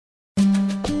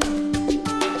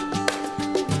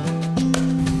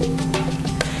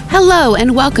Hello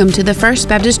and welcome to the First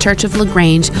Baptist Church of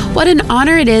LaGrange. What an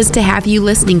honor it is to have you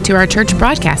listening to our church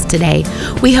broadcast today.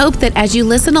 We hope that as you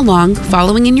listen along,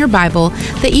 following in your Bible,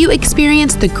 that you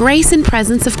experience the grace and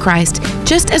presence of Christ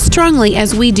just as strongly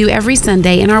as we do every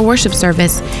Sunday in our worship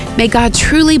service. May God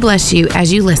truly bless you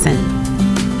as you listen.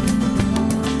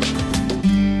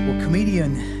 Well,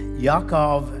 comedian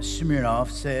Yakov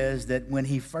Smirnoff says that when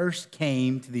he first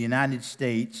came to the United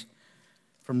States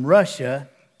from Russia,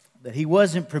 that he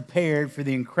wasn't prepared for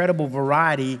the incredible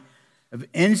variety of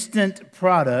instant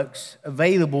products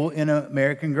available in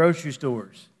American grocery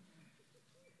stores.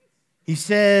 He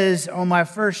says, on my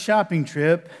first shopping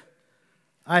trip,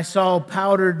 I saw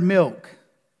powdered milk.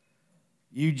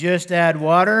 You just add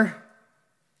water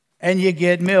and you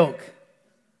get milk.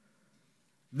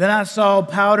 Then I saw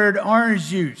powdered orange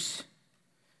juice.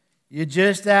 You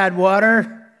just add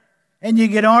water and you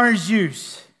get orange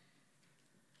juice.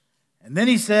 And then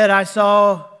he said, I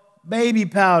saw baby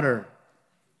powder.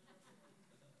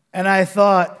 And I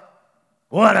thought,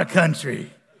 what a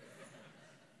country.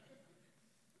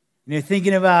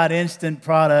 Thinking about instant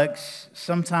products,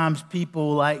 sometimes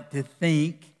people like to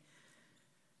think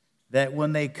that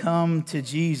when they come to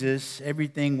Jesus,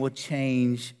 everything will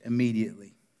change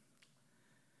immediately.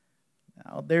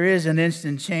 Now, there is an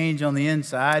instant change on the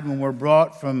inside when we're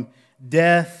brought from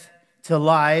death to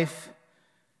life.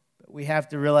 We have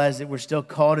to realize that we're still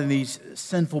caught in these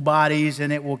sinful bodies,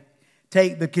 and it will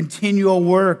take the continual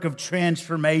work of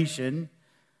transformation,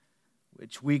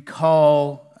 which we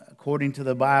call, according to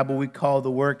the Bible, we call the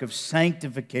work of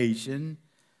sanctification.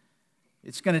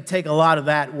 It's going to take a lot of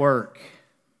that work.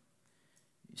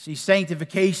 You see,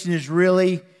 sanctification is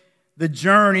really the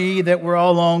journey that we're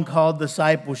all on called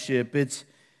discipleship. It's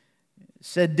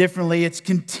said differently, it's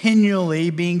continually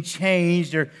being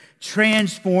changed or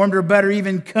transformed, or better,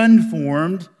 even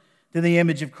conformed to the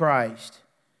image of Christ.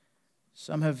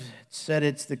 Some have said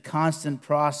it's the constant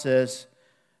process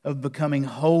of becoming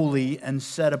holy and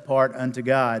set apart unto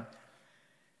God.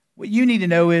 What you need to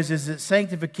know is that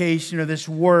sanctification, or this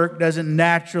work, doesn't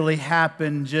naturally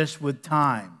happen just with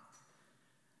time.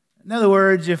 In other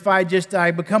words, if I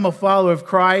become a follower of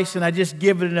Christ and I just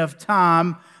give it enough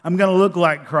time, I'm going to look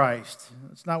like Christ.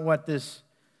 That's not what this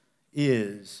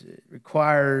is. It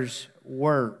requires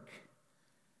work.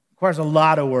 It requires a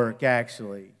lot of work,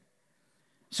 actually.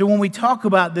 So when we talk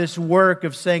about this work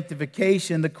of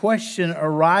sanctification, the question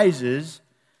arises,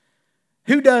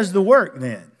 who does the work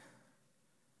then?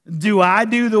 Do I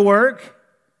do the work,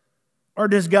 or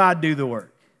does God do the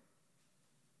work?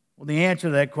 Well, the answer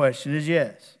to that question is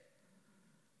yes.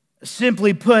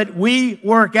 Simply put, we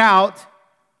work out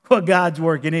what God's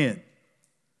working in.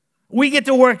 We get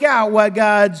to work out what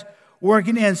God's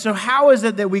working in. So how is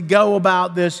it that we go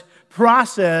about this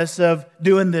process of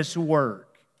doing this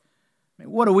work?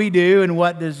 What do we do and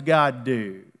what does God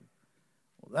do?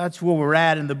 Well, that's where we're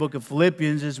at in the book of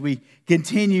Philippians as we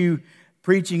continue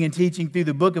preaching and teaching through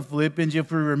the book of Philippians.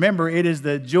 If we remember, it is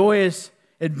the joyous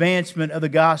advancement of the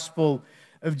gospel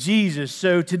of Jesus.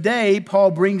 So today, Paul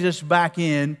brings us back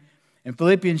in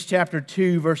Philippians chapter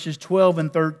 2, verses 12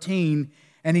 and 13,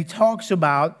 and he talks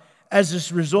about,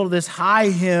 as a result of this high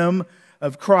hymn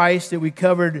of Christ that we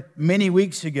covered many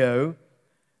weeks ago,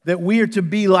 that we are to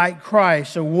be like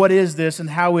Christ. So what is this and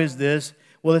how is this?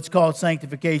 Well, it's called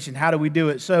sanctification. How do we do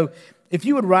it? So if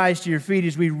you would rise to your feet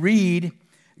as we read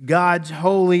God's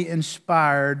holy,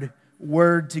 inspired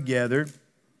word together,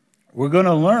 we're going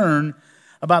to learn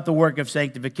about the work of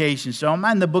sanctification. So I'm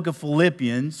in the book of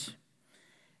Philippians,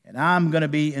 and I'm going to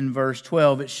be in verse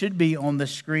 12. It should be on the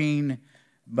screen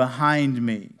behind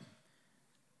me.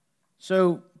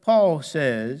 So Paul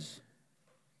says,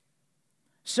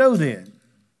 so then,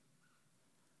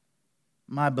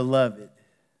 my beloved,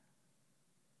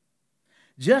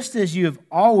 just as you have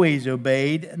always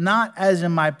obeyed, not as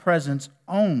in my presence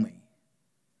only,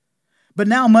 but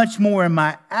now much more in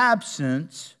my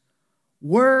absence,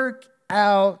 work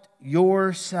out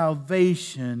your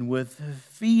salvation with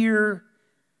fear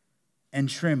and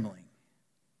trembling.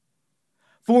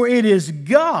 For it is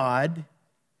God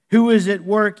who is at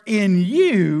work in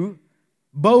you,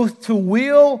 both to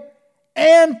will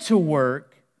and to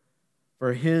work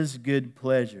for His good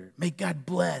pleasure. May God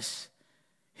bless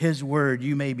His word.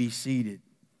 You may be seated.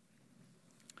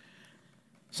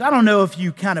 So I don't know if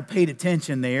you kind of paid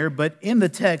attention there, but in the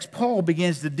text, Paul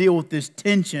begins to deal with this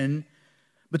tension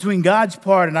between God's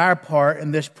part and our part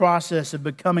in this process of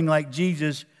becoming like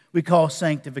Jesus we call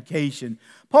sanctification.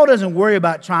 Paul doesn't worry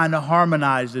about trying to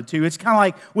harmonize the two. It's kind of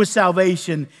like with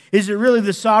salvation. Is it really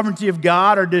the sovereignty of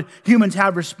God, or do humans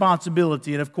have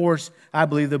responsibility? And of course, I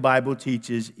believe the Bible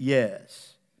teaches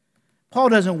yes. Paul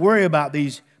doesn't worry about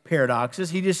these paradoxes.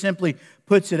 He just simply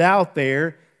puts it out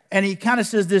there. And he kind of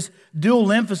says this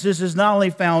dual emphasis is not only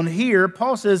found here.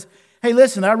 Paul says, hey,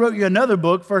 listen, I wrote you another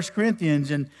book, 1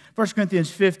 Corinthians. And 1 Corinthians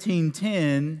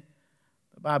 15:10,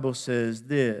 the Bible says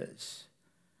this.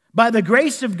 By the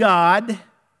grace of God,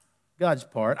 God's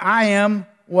part, I am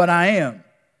what I am.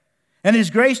 And his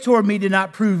grace toward me did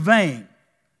not prove vain.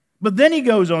 But then he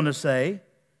goes on to say,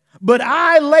 but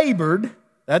I labored,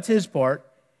 that's his part,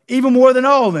 even more than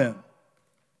all of them.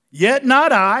 Yet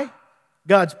not I,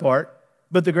 God's part,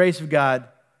 but the grace of God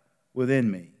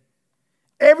within me.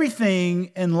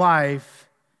 Everything in life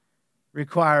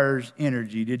requires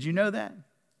energy. Did you know that?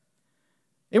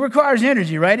 It requires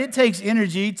energy, right? It takes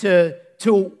energy to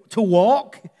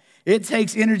walk. It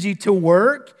takes energy to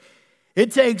work.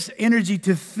 It takes energy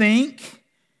to think.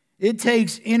 It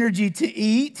takes energy to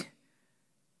eat.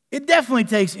 It definitely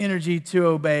takes energy to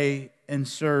obey and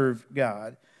serve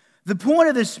God. The point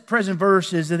of this present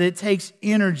verse is that it takes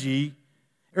energy,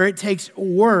 or it takes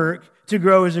work to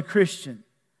grow as a Christian.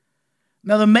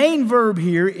 Now, the main verb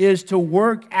here is to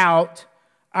work out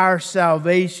our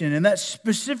salvation, and that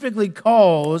specifically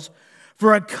calls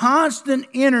for a constant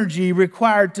energy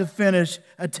required to finish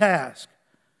a task.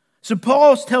 So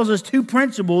Paul tells us two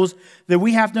principles that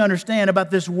we have to understand about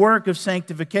this work of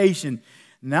sanctification.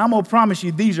 Now, I'm going to promise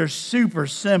you these are super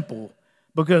simple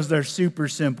because they're super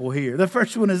simple here. The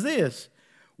first one is this.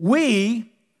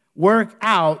 We work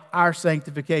out our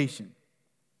sanctification.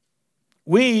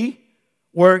 We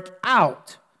work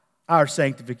out our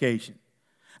sanctification.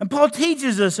 And Paul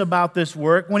teaches us about this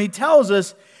work when he tells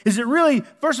us, is it really,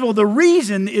 first of all, the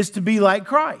reason is to be like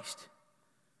Christ.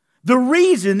 The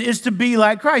reason is to be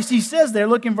like Christ. He says there,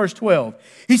 look in verse 12.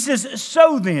 He says,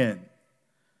 so then.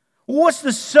 What's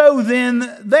the so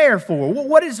then there for?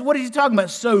 What is he talking about,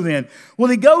 so then? Well,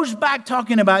 he goes back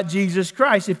talking about Jesus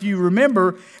Christ. If you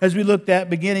remember, as we looked at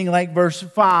beginning like verse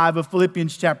 5 of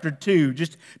Philippians chapter 2,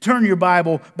 just turn your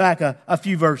Bible back a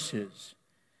few verses.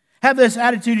 Have this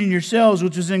attitude in yourselves,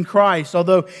 which was in Christ,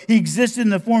 although he existed in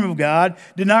the form of God,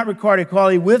 did not require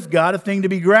equality with God, a thing to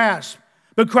be grasped.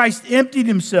 But Christ emptied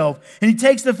himself, and he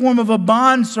takes the form of a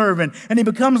bondservant, and he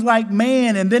becomes like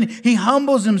man, and then he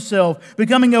humbles himself,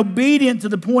 becoming obedient to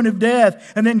the point of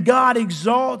death, and then God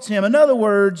exalts him. In other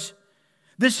words,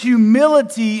 this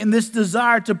humility and this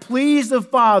desire to please the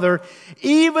Father,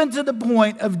 even to the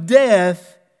point of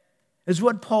death, is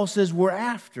what Paul says we're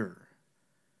after.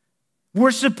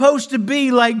 We're supposed to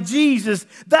be like Jesus.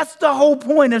 That's the whole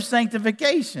point of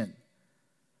sanctification.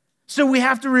 So we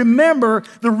have to remember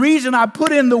the reason I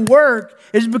put in the work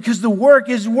is because the work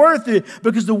is worth it,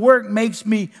 because the work makes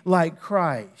me like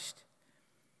Christ.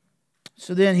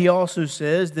 So then he also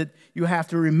says that you have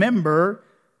to remember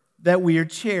that we are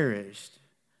cherished.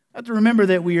 You have to remember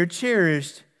that we are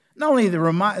cherished, not only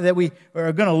that we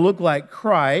are going to look like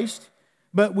Christ,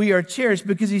 but we are cherished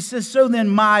because he says, so then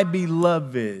my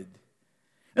beloved.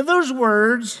 Now those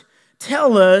words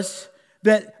tell us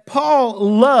that Paul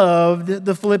loved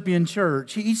the Philippian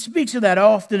church. He speaks of that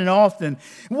often and often.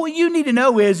 What you need to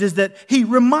know is that he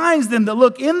reminds them that,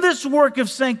 look, in this work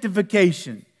of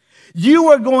sanctification, you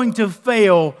are going to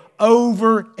fail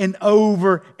over and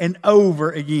over and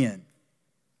over again.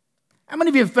 How many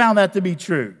of you have found that to be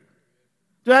true?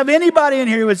 Do I have anybody in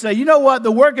here who would say, you know what,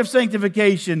 the work of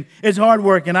sanctification is hard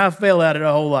work and I fail at it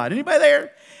a whole lot? Anybody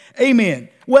there? Amen.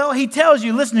 Well, he tells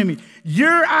you, listen to me,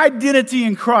 your identity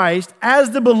in Christ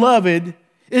as the beloved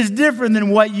is different than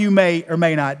what you may or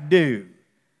may not do.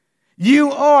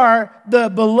 You are the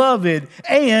beloved,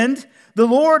 and the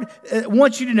Lord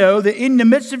wants you to know that in the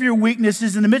midst of your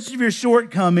weaknesses, in the midst of your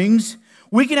shortcomings,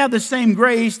 we can have the same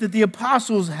grace that the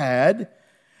apostles had.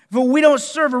 But we don't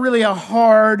serve a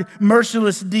hard,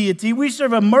 merciless deity. We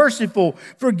serve a merciful,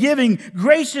 forgiving,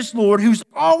 gracious Lord who's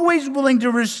always willing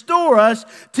to restore us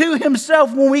to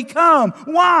himself when we come.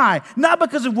 Why? Not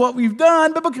because of what we've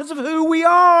done, but because of who we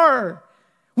are.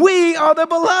 We are the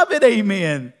beloved,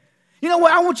 amen. You know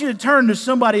what? I want you to turn to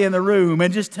somebody in the room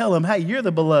and just tell them, hey, you're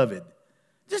the beloved.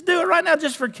 Just do it right now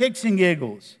just for kicks and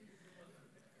giggles.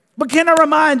 But can I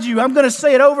remind you, I'm going to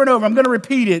say it over and over. I'm going to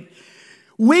repeat it.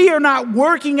 We are not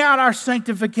working out our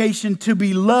sanctification to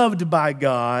be loved by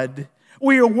God.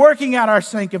 We are working out our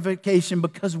sanctification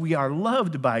because we are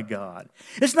loved by God.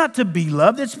 It's not to be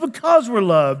loved, it's because we're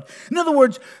loved. In other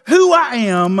words, who I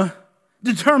am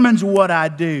determines what I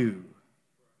do.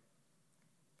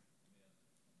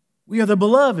 We are the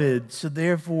beloved, so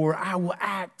therefore I will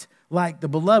act like the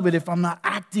beloved. If I'm not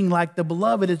acting like the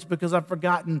beloved, it's because I've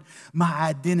forgotten my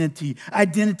identity.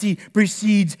 Identity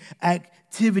precedes activity.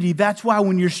 activity. That's why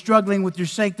when you're struggling with your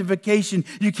sanctification,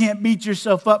 you can't beat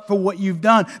yourself up for what you've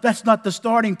done. That's not the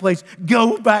starting place.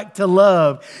 Go back to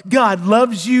love. God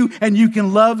loves you and you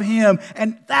can love him,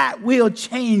 and that will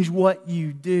change what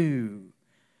you do.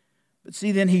 But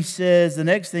see, then he says the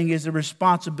next thing is the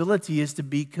responsibility is to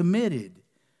be committed.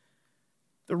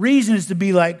 The reason is to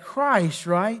be like Christ,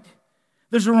 right?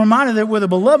 There's a reminder that we're the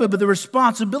beloved, but the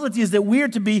responsibility is that we're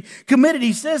to be committed.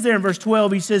 He says there in verse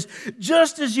 12, he says,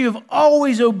 just as you have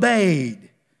always obeyed,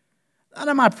 not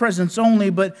in my presence only,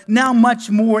 but now much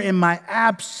more in my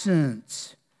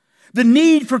absence. The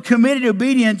need for committed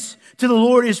obedience to the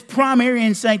Lord is primary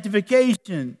in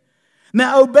sanctification.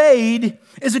 Now, obeyed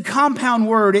is a compound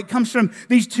word. It comes from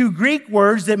these two Greek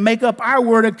words that make up our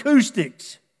word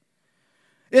acoustics.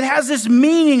 It has this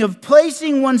meaning of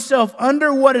placing oneself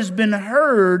under what has been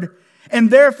heard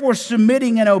and therefore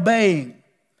submitting and obeying.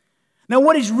 Now,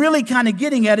 what he's really kind of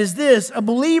getting at is this. A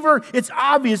believer, it's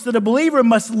obvious that a believer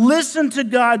must listen to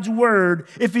God's word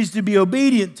if he's to be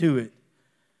obedient to it.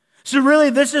 So really,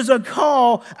 this is a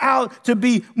call out to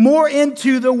be more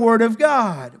into the word of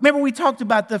God. Remember, we talked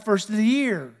about the first of the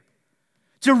year.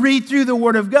 To read through the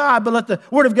word of God, but let the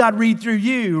word of God read through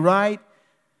you, right?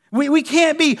 We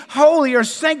can't be holy or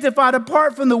sanctified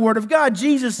apart from the word of God.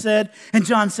 Jesus said in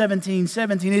John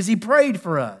 17:17, as he prayed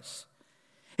for us,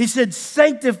 he said,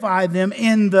 sanctify them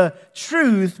in the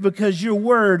truth because your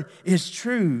word is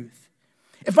truth.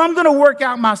 If I'm going to work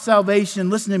out my salvation,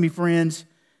 listen to me, friends,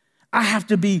 I have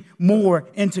to be more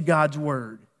into God's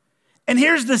word. And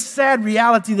here's the sad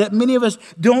reality that many of us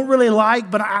don't really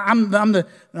like, but I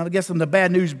guess I'm the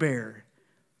bad news bearer.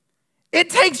 It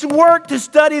takes work to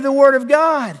study the Word of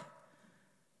God.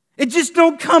 It just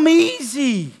don't come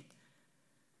easy.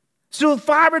 So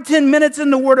 5 or 10 minutes in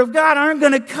the Word of God aren't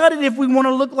going to cut it if we want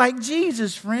to look like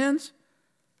Jesus, friends.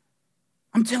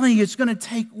 I'm telling you, it's going to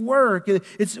take work.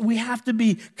 We have to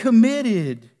be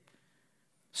committed.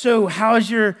 So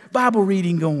how's your Bible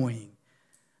reading going?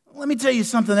 Let me tell you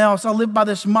something else. I live by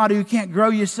this motto, you can't grow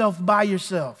yourself by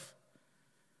yourself.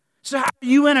 So how are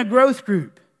you in a growth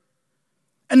group?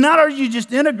 And not are you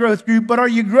just in a growth group, but are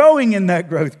you growing in that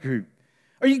growth group?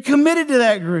 Are you committed to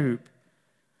that group?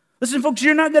 Listen, folks,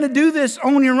 you're not going to do this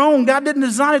on your own. God didn't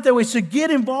design it that way. So get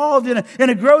involved in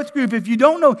a growth group. If you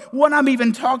don't know what I'm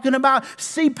even talking about,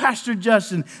 see Pastor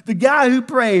Justin, the guy who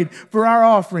prayed for our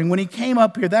offering when he came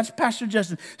up here. That's Pastor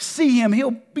Justin. See him.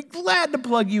 He'll be glad to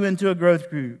plug you into a growth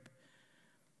group.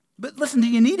 But listen, do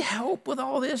you need help with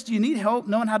all this? Do you need help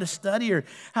knowing how to study or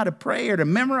how to pray or to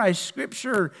memorize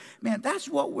scripture? Man, that's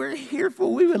what we're here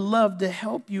for. We would love to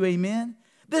help you, amen?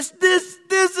 This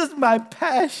is my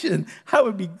passion. I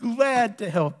would be glad to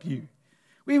help you.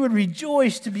 We would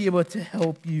rejoice to be able to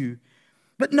help you.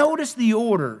 But notice the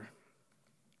order.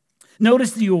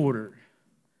 Notice the order.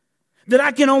 That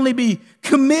I can only be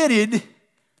committed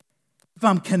if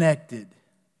I'm connected.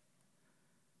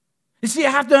 You see, I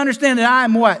have to understand that I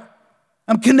am what?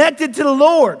 I'm connected to the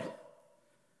Lord.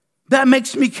 That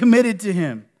makes me committed to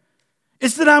him.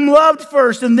 It's that I'm loved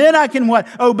first, and then I can what?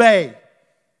 Obey.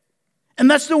 And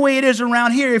that's the way it is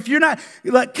around here. If you're not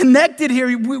connected here,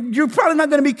 you're probably not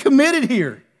going to be committed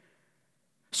here.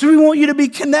 So we want you to be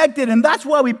connected, and that's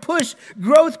why we push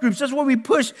growth groups. That's why we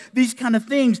push these kind of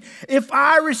things. If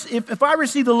I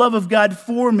receive the love of God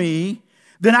for me,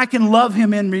 then I can love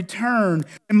him in return.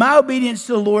 And my obedience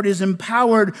to the Lord is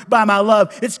empowered by my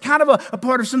love. It's kind of a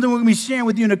part of something we're going to be sharing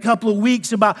with you in a couple of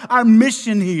weeks about our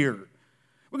mission here.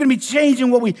 We're going to be changing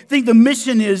what we think the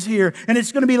mission is here. And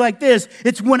it's going to be like this.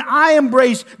 It's when I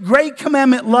embrace great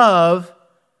commandment love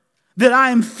that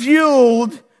I am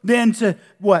fueled then to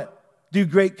what? Do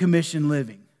great commission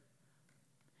living.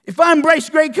 If I embrace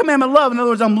great commandment love, in other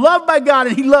words, I'm loved by God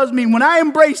and he loves me. When I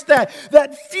embrace that,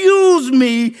 that fuels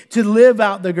me to live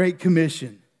out the Great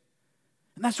Commission.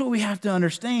 And that's what we have to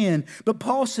understand. But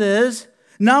Paul says,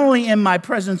 not only in my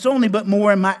presence only, but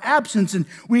more in my absence. And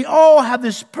we all have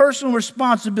this personal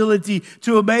responsibility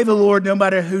to obey the Lord no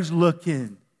matter who's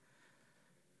looking.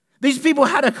 These people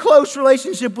had a close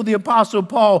relationship with the Apostle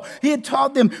Paul. He had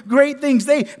taught them great things.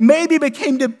 They maybe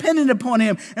became dependent upon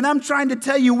him. And I'm trying to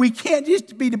tell you, we can't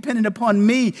just be dependent upon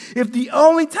me. If the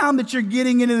only time that you're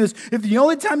getting into this, if the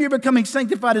only time you're becoming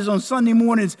sanctified is on Sunday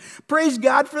mornings, praise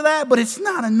God for that, but it's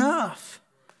not enough.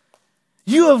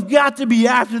 You have got to be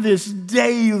after this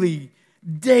daily.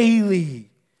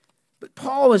 But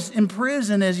Paul is in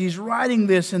prison as he's writing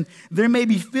this, and they may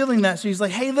be feeling that. So he's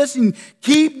like, hey, listen,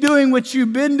 keep doing what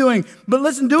you've been doing. But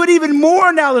listen, do it even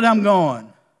more now that I'm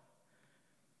gone.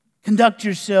 Conduct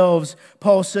yourselves,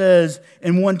 Paul says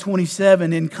in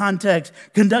 127 in context,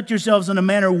 conduct yourselves in a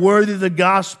manner worthy of the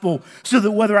gospel, so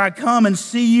that whether I come and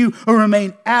see you or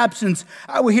remain absent,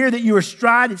 I will hear that you are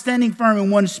standing firm in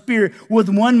one spirit, with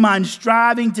one mind,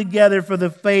 striving together for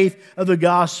the faith of the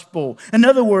gospel. In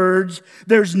other words,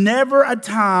 there's never a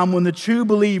time when the true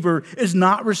believer is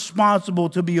not responsible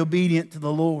to be obedient to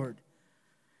the Lord.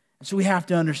 So we have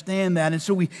to understand that. And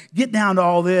so we get down to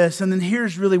all this. And then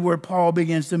here's really where Paul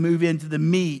begins to move into the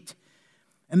meat.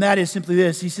 And that is simply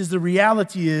this. He says the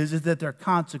reality is that there are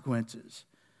consequences.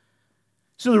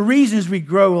 So the reasons we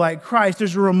grow like Christ,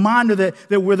 there's a reminder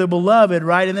that we're the beloved,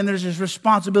 right? And then there's this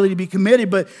responsibility to be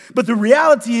committed. But the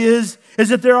reality is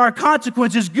that there are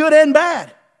consequences, good and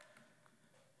bad.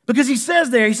 Because he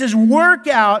says there, he says, work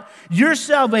out your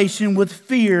salvation with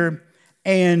fear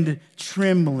and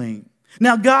trembling.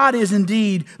 Now, God is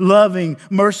indeed loving,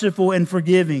 merciful, and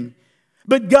forgiving.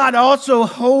 But God also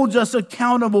holds us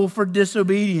accountable for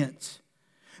disobedience.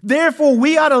 Therefore,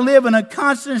 we ought to live in a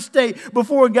constant state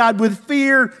before God with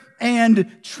fear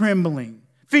and trembling.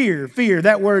 Fear,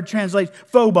 that word translates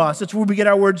phobos. That's where we get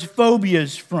our words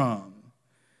phobias from.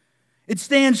 It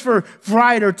stands for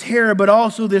fright or terror, but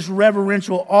also this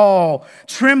reverential awe.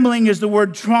 Trembling is the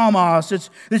word traumos.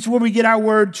 It's where we get our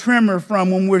word tremor from,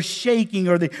 when we're shaking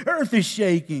or the earth is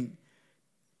shaking.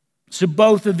 So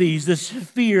both of these, this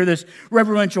fear, this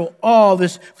reverential awe,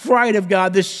 this fright of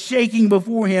God, this shaking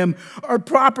before Him, are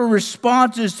proper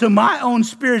responses to my own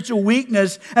spiritual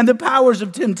weakness and the powers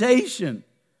of temptation.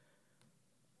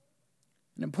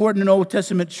 An important Old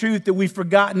Testament truth that we've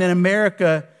forgotten in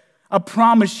America, I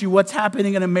promise you what's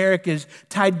happening in America is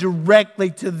tied directly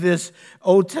to this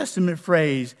Old Testament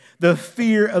phrase. The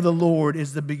fear of the Lord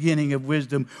is the beginning of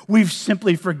wisdom. We've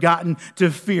simply forgotten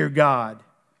to fear God.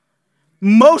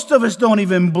 Most of us don't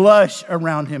even blush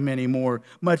around Him anymore,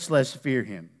 much less fear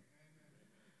Him.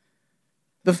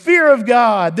 The fear of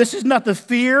God, this is not the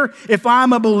fear if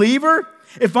I'm a believer.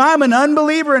 If I'm an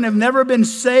unbeliever and have never been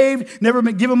saved, never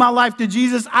been given my life to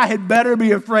Jesus, I had better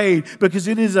be afraid, because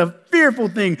it is a fearful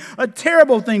thing, a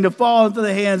terrible thing to fall into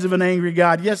the hands of an angry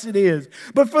God. Yes, it is.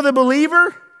 But for the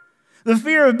believer, the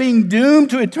fear of being doomed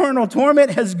to eternal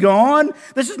torment has gone.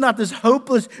 This is not this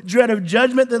hopeless dread of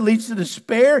judgment that leads to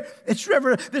despair. It's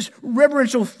this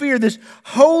reverential fear, this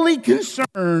holy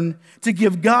concern to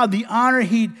give God the honor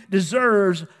He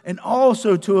deserves, and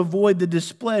also to avoid the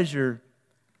displeasure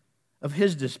of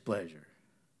His displeasure.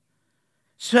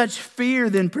 Such fear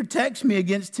then protects me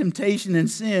against temptation and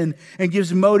sin and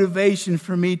gives motivation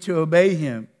for me to obey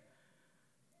Him.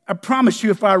 I promise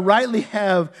you, if I rightly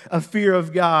have a fear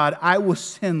of God, I will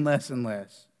sin less and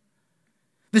less.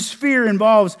 This fear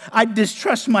involves, I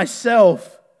distrust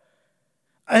myself.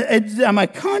 My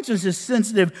conscience is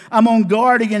sensitive. I'm on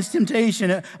guard against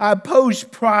temptation. I oppose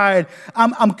pride.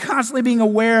 I'm constantly being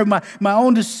aware of my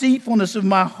own deceitfulness of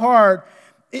my heart.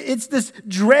 It's this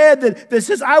dread that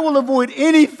says, I will avoid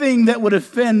anything that would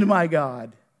offend my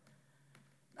God.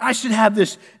 I should have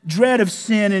this dread of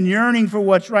sin and yearning for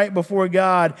what's right before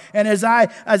God. And as I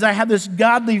have this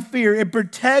godly fear, it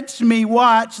protects me.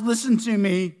 Watch, listen to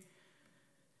me.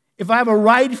 If I have a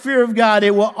right fear of God,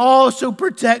 it will also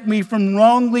protect me from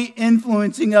wrongly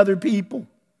influencing other people.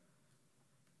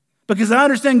 Because I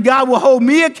understand God will hold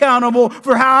me accountable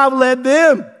for how I've led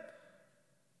them.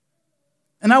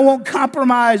 And I won't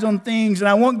compromise on things, and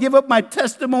I won't give up my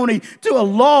testimony to a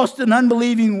lost and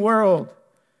unbelieving world.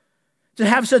 To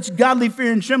have such godly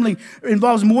fear and trembling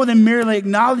involves more than merely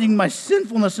acknowledging my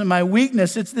sinfulness and my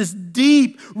weakness. It's this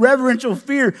deep, reverential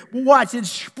fear. Watch, it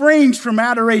springs from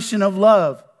adoration of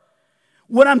love.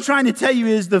 What I'm trying to tell you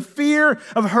is the fear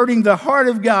of hurting the heart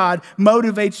of God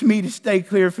motivates me to stay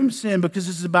clear from sin, because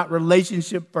this is about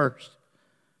relationship first.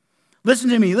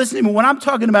 Listen to me. What I'm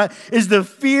talking about is the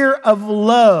fear of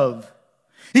love.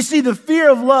 You see, the fear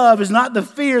of love is not the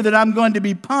fear that I'm going to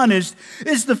be punished.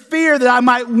 It's the fear that I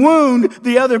might wound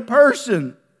the other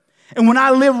person. And when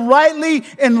I live rightly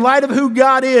in light of who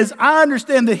God is, I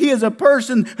understand that He is a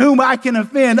person whom I can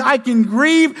offend. I can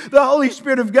grieve the Holy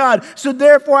Spirit of God. So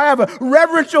therefore, I have a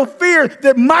reverential fear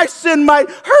that my sin might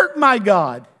hurt my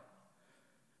God.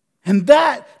 And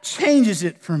that changes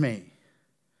it for me.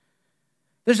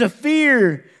 There's a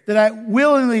fear that I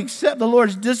willingly accept the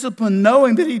Lord's discipline,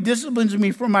 knowing that He disciplines me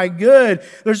for my good.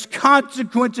 There's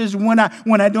consequences when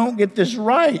I don't get this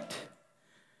right.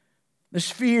 This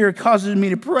fear causes me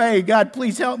to pray, God,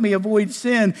 please help me avoid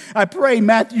sin. I pray,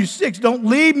 Matthew 6, don't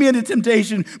lead me into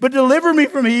temptation, but deliver me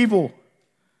from evil.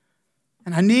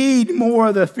 And I need more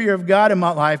of the fear of God in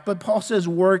my life. But Paul says,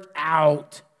 work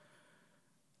out.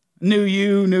 New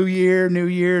you, new year, new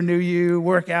year, new you.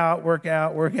 Work out,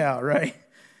 right?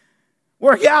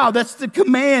 Work out, that's the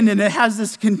command, and it has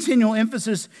this continual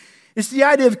emphasis. It's the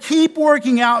idea of keep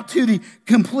working out to the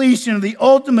completion of the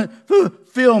ultimate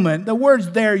fulfillment. The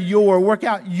word's there, work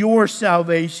out your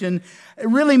salvation. It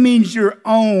really means your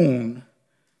own.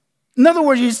 In other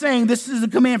words, he's saying this is a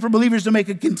command for believers to make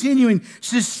a continuing,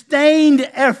 sustained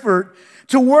effort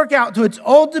to work out to its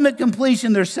ultimate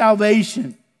completion their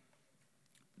salvation.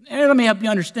 And let me help you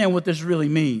understand what this really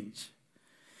means.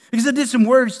 Because I did some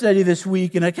word study this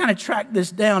week, and I kind of tracked this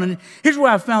down. And here's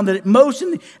where I found that most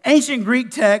in the ancient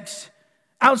Greek texts,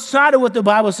 outside of what the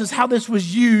Bible says, how this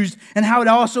was used and how it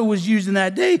also was used in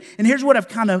that day. And here's what I've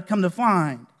kind of come to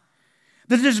find.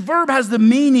 That this verb has the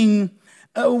meaning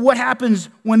of what happens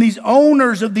when these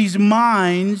owners of these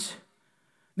mines,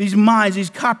 these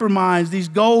copper mines, these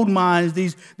gold mines,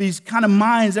 these kind of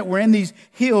mines that were in these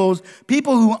hills,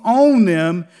 people who own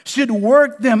them should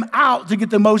work them out to get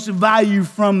the most value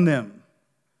from them.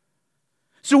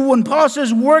 So when Paul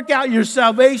says work out your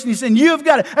salvation, he's saying you've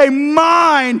got a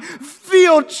mine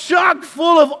filled chock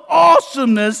full of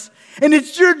awesomeness, and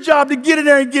it's your job to get in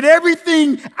there and get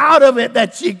everything out of it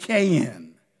that you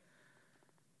can.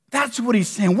 That's what he's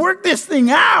saying. Work this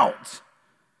thing out.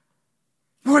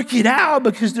 Work it out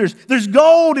because there's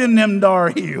gold in them dar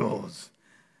hills.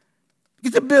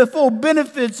 Get the full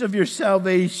benefits of your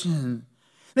salvation.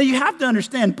 Now you have to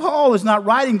understand, Paul is not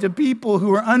writing to people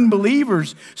who are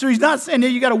unbelievers. So he's not saying, hey,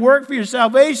 you got to work for your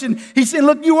salvation. He's saying,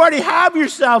 look, you already have your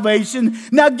salvation.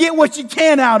 Now get what you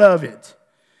can out of it.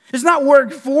 It's not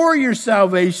work for your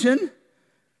salvation.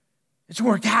 It's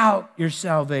work out your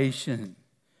salvation.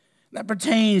 That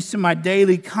pertains to my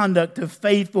daily conduct of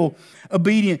faithful,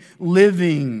 obedient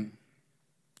living.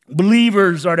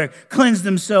 Believers are to cleanse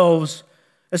themselves,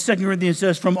 as 2 Corinthians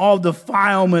says, from all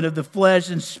defilement of the flesh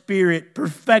and spirit,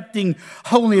 perfecting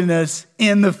holiness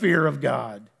in the fear of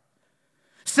God.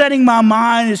 Setting my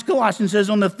mind, as Colossians says,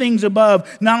 on the things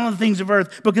above, not on the things of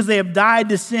earth, because they have died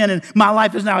to sin and my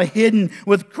life is now hidden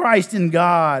with Christ in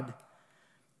God.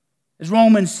 As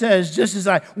Romans says, just as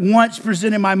I once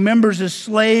presented my members as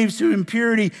slaves to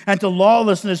impurity and to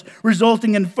lawlessness,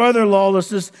 resulting in further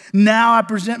lawlessness, now I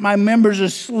present my members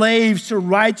as slaves to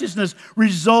righteousness,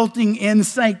 resulting in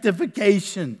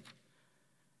sanctification.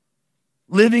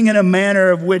 Living in a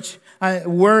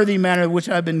worthy manner of which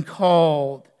I've been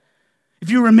called.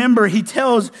 If you remember, he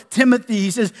tells Timothy,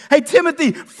 he says, hey,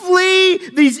 Timothy, flee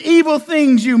these evil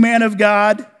things, you man of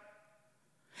God.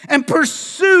 And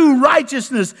pursue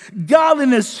righteousness,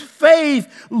 godliness,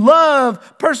 faith,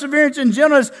 love, perseverance, and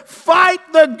gentleness. Fight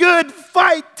the good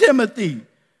fight, Timothy.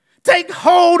 Take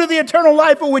hold of the eternal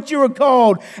life for which you were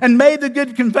called and made the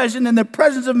good confession in the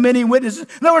presence of many witnesses.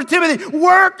 In other words, Timothy,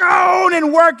 work on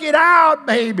and work it out,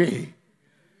 baby.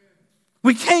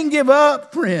 We can't give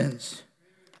up, friends.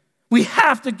 We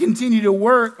have to continue to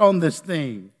work on this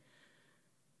thing.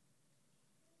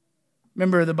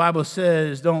 Remember, the Bible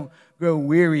says, don't grow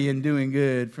weary in doing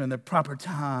good, for in the proper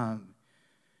time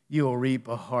you'll reap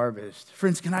a harvest.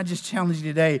 Friends, can I just challenge you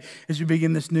today as we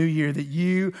begin this new year that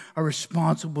you are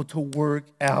responsible to work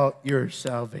out your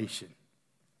salvation.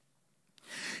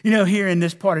 You know, here in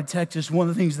this part of Texas, one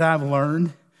of the things that I've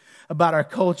learned about our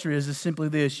culture is simply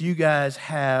this. You guys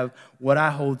have what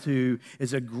I hold to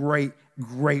is a great,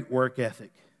 great work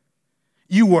ethic.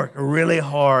 You work really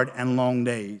hard and long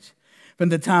days. From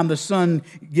the time the sun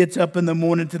gets up in the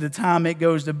morning to the time it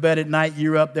goes to bed at night,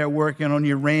 you're up there working on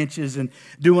your ranches and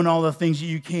doing all the things that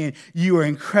you can. You are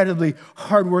incredibly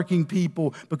hardworking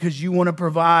people because you want to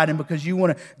provide and because you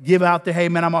want to give out there, hey,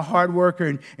 man, I'm a hard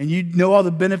worker, and you know all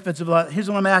the benefits of life. Here's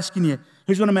what I'm asking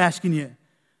you.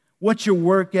 What's your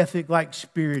work ethic like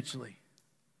spiritually?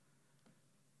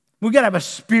 We've got to have a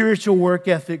spiritual work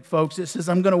ethic, folks, that says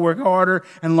I'm going to work harder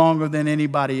and longer than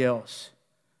anybody else.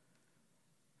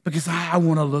 Because I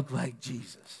want to look like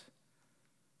Jesus.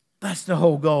 That's the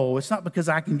whole goal. It's not because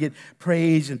I can get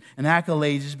praise and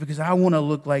accolades. It's because I want to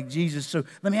look like Jesus. So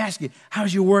let me ask you,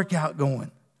 how's your workout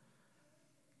going?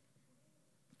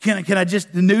 Can I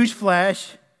just, the news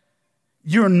flash,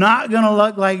 you're not going to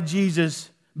look like Jesus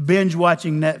binge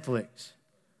watching Netflix.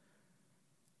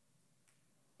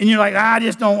 And you're like, I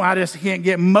just can't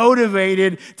get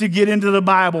motivated to get into the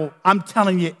Bible. I'm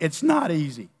telling you, it's not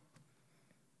easy.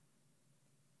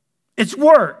 It's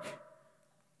work.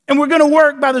 And we're going to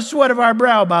work by the sweat of our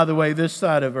brow, by the way, this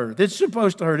side of earth. It's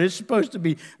supposed to hurt. It's supposed to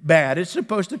be bad. It's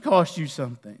supposed to cost you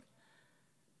something.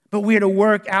 But we are to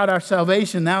work out our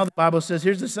salvation. Now the Bible says,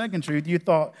 here's the second truth. You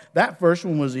thought that first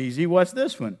one was easy. What's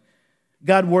this one?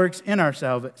 God works in our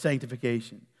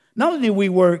sanctification. Not only do we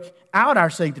work out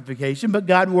our sanctification, but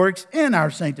God works in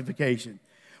our sanctification.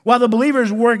 While the believer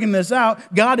is working this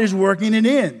out, God is working it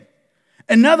in.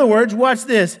 In other words, watch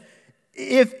this.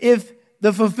 If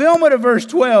the fulfillment of verse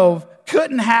 12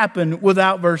 couldn't happen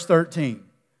without verse 13.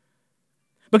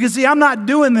 Because see, I'm not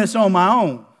doing this on my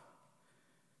own.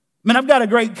 Man, I've got a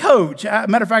great coach.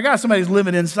 Matter of fact, I got somebody who's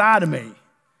living inside of me.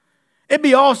 It'd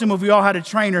be awesome if we all had a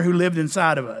trainer who lived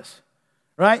inside of us,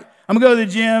 right? I'm going to go to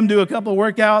the gym, do a couple of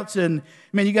workouts, and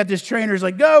man, you got this trainer who's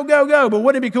like, go, go, go. But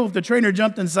wouldn't it be cool if the trainer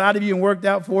jumped inside of you and worked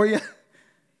out for you?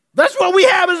 That's what we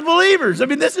have as believers. I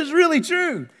mean, this is really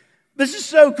true. This is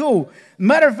so cool.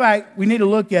 Matter of fact, we need to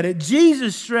look at it.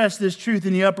 Jesus stressed this truth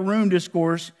in the upper room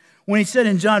discourse when he said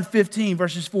in John 15,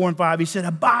 verses 4 and 5, he said,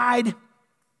 abide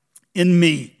in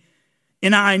me,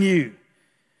 and I in you.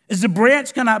 As the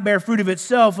branch cannot bear fruit of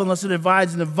itself unless it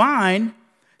abides in the vine,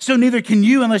 so neither can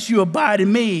you unless you abide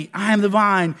in me. I am the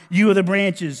vine, you are the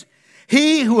branches.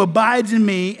 He who abides in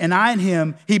me and I in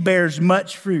him, he bears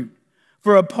much fruit.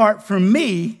 For apart from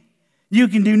me, you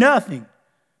can do nothing.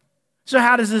 So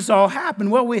how does this all happen?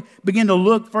 Well, we begin to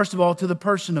look, first of all, to the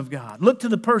person of God. Look to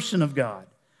the person of God.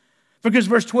 Because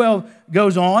verse 12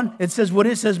 goes on. It says what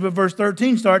it says, but verse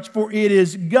 13 starts, for it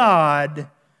is God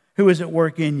who is at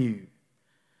work in you.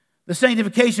 The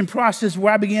sanctification process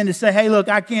where I began to say, hey, look,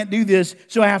 I can't do this,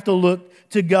 so I have to look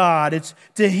to God. It's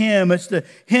to him. It's to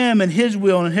him and his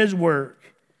will and his work.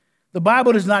 The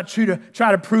Bible does not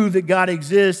try to prove that God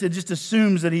exists. It just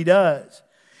assumes that he does.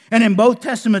 And in both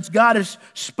testaments, God has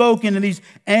spoken in these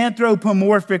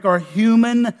anthropomorphic or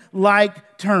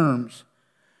human-like terms.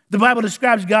 The Bible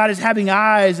describes God as having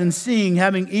eyes and seeing,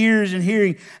 having ears and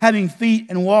hearing, having feet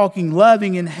and walking,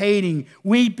 loving and hating,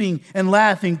 weeping and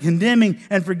laughing, condemning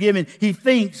and forgiving. He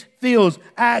thinks, feels,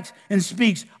 acts, and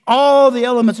speaks all the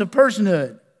elements of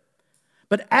personhood.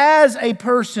 But as a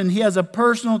person, he has a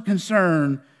personal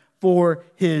concern for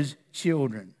his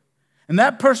children. And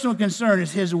that personal concern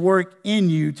is his work in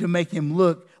you to make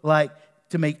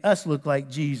us look like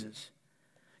Jesus.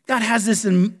 God has this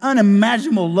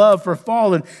unimaginable love for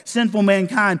fallen, sinful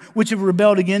mankind, which have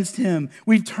rebelled against him.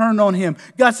 We've turned on him.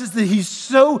 God says that he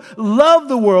so loved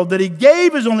the world that he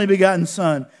gave his only begotten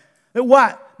son. That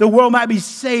what? The world might be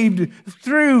saved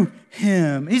through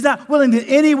him. He's not willing that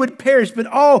any would perish, but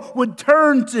all would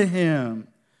turn to him.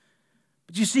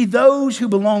 But you see, those who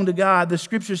belong to God, the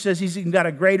scripture says he's even got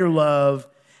a greater love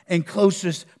and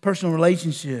closest personal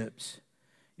relationships.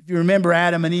 If you remember,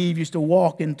 Adam and Eve used to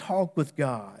walk and talk with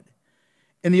God.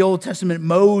 In the Old Testament,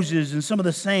 Moses and some of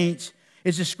the saints,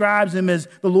 it describes them as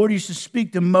the Lord used to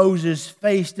speak to Moses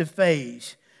face to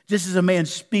face, just as a man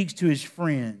speaks to his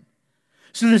friend.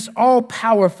 So this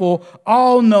all-powerful,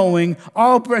 all-knowing,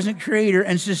 all-present creator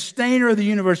and sustainer of the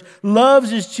universe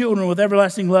loves his children with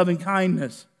everlasting love and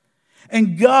kindness.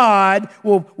 And God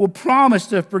will promise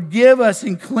to forgive us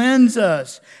and cleanse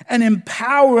us and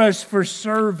empower us for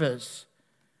service.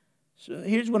 So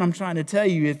here's what I'm trying to tell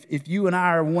you. If you and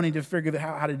I are wanting to figure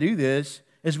out how to do this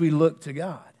as we look to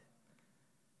God,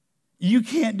 you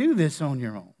can't do this on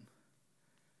your own.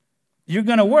 You're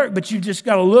going to work, but you've just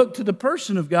got to look to the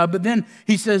person of God. But then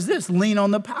he says this, lean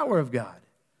on the power of God.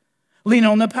 Lean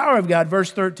on the power of God.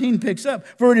 Verse 13 picks up,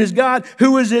 for it is God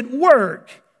who is at work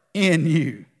in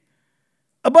you.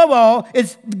 Above all,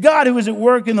 it's God who is at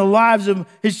work in the lives of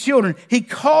his children. He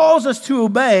calls us to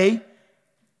obey.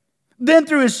 Then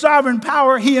through his sovereign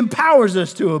power, he empowers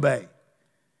us to obey.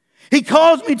 He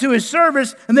calls me to his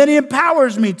service, and then he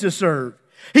empowers me to serve.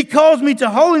 He calls me to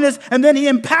holiness, and then he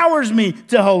empowers me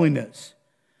to holiness.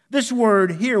 This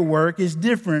word here, work, is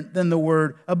different than the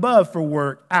word above for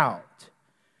work, out.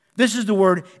 This is the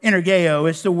word energeo.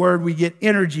 It's the word we get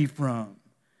energy from.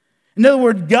 In other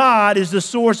words, God is the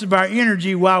source of our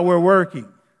energy while we're working.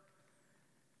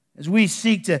 As we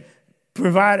seek to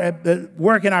provide the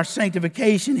work in our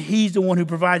sanctification, he's the one who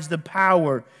provides the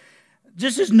power.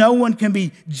 Just as no one can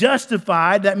be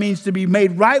justified, that means to be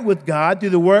made right with God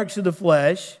through the works of the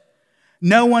flesh,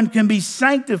 no one can be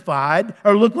sanctified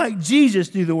or look like Jesus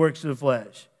through the works of the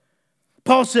flesh.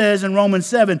 Paul says in Romans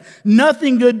 7,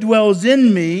 nothing good dwells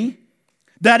in me,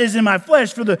 that is in my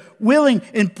flesh, for the willing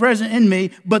and present in me,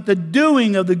 but the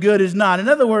doing of the good is not. In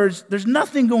other words, there's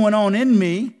nothing going on in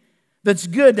me that's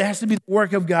good. That has to be the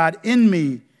work of God in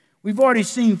me. We've already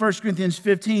seen 1 Corinthians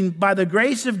 15, by the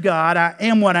grace of God, I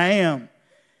am what I am.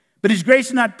 But his grace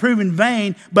is not proven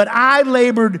vain, but I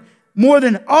labored more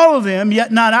than all of them,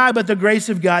 yet not I, but the grace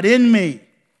of God in me.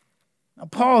 Now,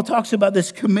 Paul talks about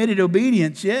this committed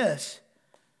obedience, yes.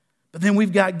 But then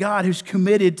we've got God who's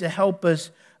committed to help us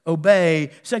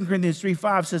obey. 2 Corinthians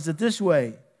 3:5 says it this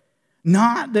way,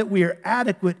 not that we are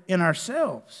adequate in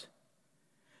ourselves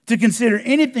to consider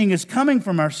anything as coming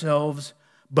from ourselves,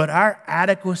 but our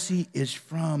adequacy is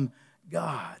from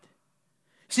God.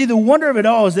 See, the wonder of it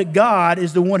all is that God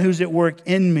is the one who's at work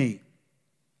in me.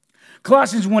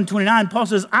 Colossians 1:29, Paul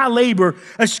says, I labor,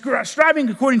 striving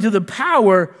according to the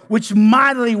power which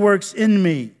mightily works in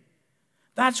me.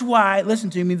 That's why, listen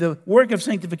to me, the work of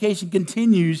sanctification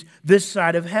continues this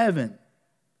side of heaven.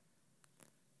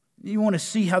 You want to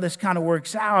see how this kind of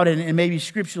works out, and maybe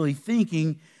scripturally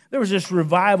thinking, there was this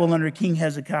revival under King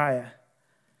Hezekiah.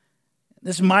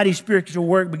 This mighty spiritual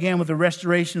work began with the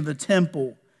restoration of the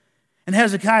temple. And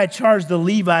Hezekiah charged the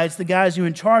Levites, the guys who were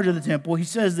in charge of the temple. He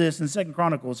says this in 2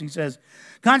 Chronicles. He says,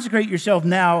 consecrate yourself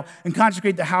now and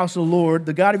consecrate the house of the Lord,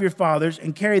 the God of your fathers,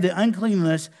 and carry the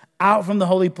uncleanness out from the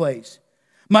holy place.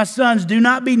 My sons, do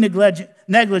not be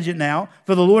negligent now,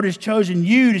 for the Lord has chosen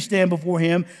you to stand before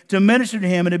him, to minister to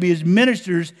him, and to be his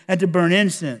ministers, and to burn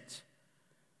incense.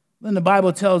 Then the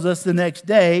Bible tells us the next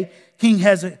day, King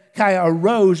Hezekiah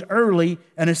arose early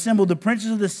and assembled the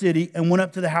princes of the city and went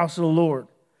up to the house of the Lord.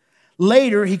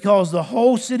 Later, he calls the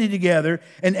whole city together,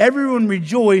 and everyone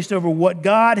rejoiced over what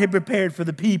God had prepared for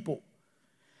the people.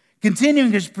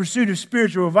 Continuing his pursuit of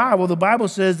spiritual revival, the Bible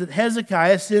says that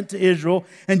Hezekiah sent to Israel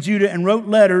and Judah and wrote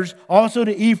letters also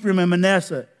to Ephraim and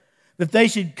Manasseh, that they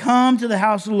should come to the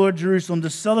house of the Lord Jerusalem to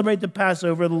celebrate the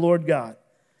Passover of the Lord God.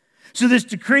 So this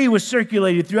decree was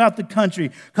circulated throughout the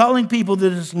country, calling people to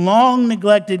this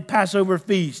long-neglected Passover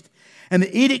feast. And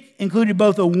the edict included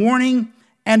both a warning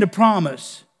and a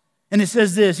promise. And it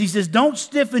says this, he says, don't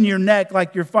stiffen your neck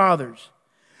like your fathers,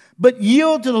 but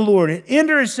yield to the Lord and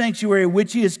enter his sanctuary,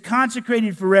 which he has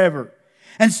consecrated forever,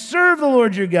 and serve the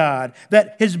Lord your God,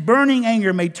 that his burning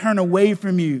anger may turn away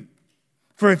from you.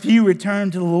 For if you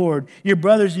return to the Lord, your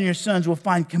brothers and your sons will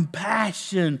find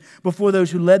compassion before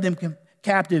those who led them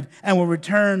captive and will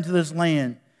return to this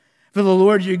land. For the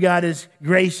Lord your God is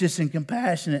gracious and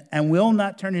compassionate and will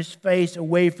not turn his face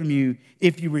away from you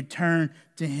if you return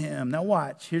to him. Now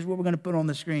watch. Here's what we're going to put on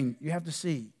the screen. You have to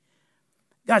see.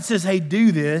 God says, hey,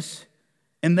 do this,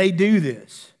 and they do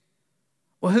this.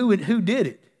 Well, who did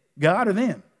it? God or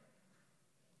them?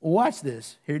 Well, watch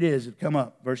this. Here it is. It'll come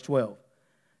up. Verse 12.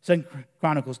 2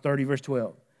 Chronicles 30, verse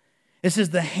 12. It says,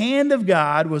 the hand of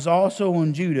God was also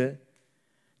on Judah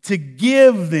to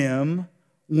give them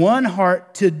one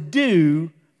heart to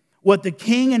do what the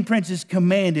king and princes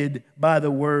commanded by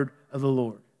the word of the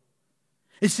Lord.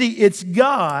 You see, it's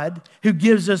God who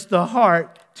gives us the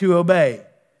heart to obey.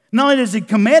 Not only does he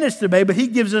command us to obey, but he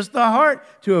gives us the heart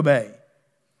to obey.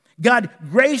 God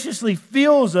graciously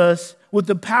fills us with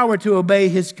the power to obey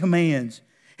his commands.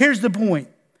 Here's the point.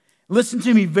 Listen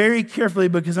to me very carefully,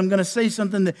 because I'm going to say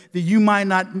something that you might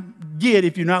not get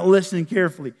if you're not listening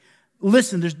carefully.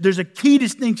 Listen, there's a key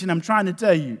distinction I'm trying to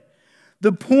tell you.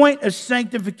 The point of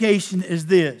sanctification is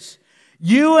this.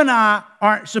 You and I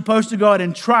aren't supposed to go out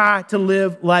and try to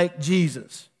live like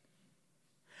Jesus.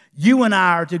 You and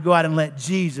I are to go out and let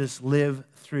Jesus live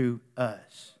through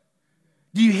us.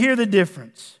 Do you hear the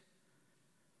difference?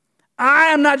 I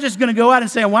am not just going to go out and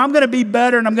say, well, I'm going to be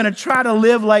better and I'm going to try to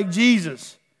live like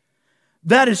Jesus.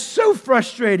 That is so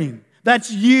frustrating.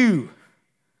 That's you.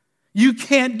 You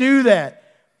can't do that.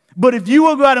 But if you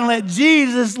will go out and let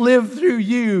Jesus live through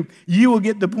you, you will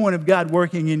get the point of God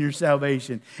working in your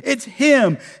salvation. It's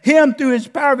Him through His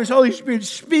power of His Holy Spirit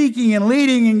speaking and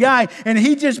leading and guiding, and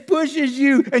He just pushes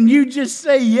you and you just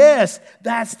say yes.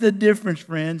 That's the difference,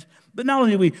 friends. But not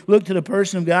only do we look to the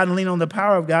person of God and lean on the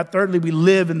power of God, thirdly, we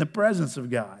live in the presence of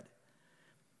God.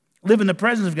 Live in the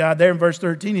presence of God. There in verse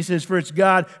 13, he says, for it's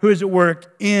God who is at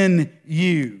work in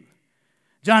you.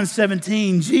 John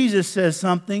 17, Jesus says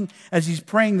something as he's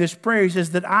praying this prayer. He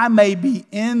says that I may be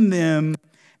in them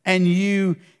and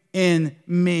you in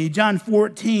me. John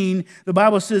 14, the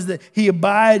Bible says that he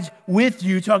abides with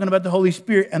you, talking about the Holy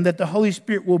Spirit, and that the Holy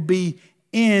Spirit will be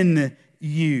in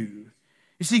you.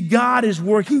 You see, God is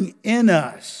working in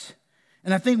us.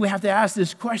 And I think we have to ask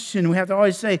this question. We have to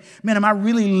always say, man, am I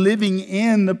really living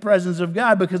in the presence of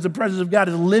God? Because the presence of God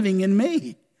is living in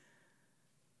me.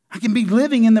 I can be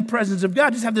living in the presence of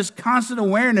God. Just have this constant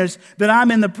awareness that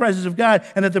I'm in the presence of God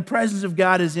and that the presence of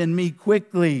God is in me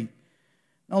quickly.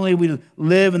 Not only do we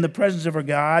live in the presence of our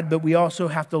God, but we also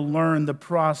have to learn the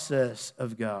process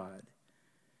of God.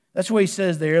 That's what he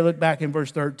says there. Look back in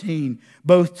verse 13.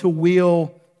 Both to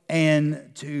will and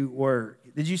to work.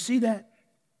 Did you see that?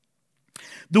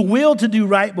 The will to do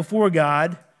right before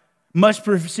God must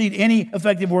precede any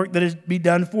effective work that is be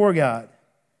done for God.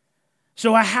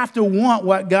 So I have to want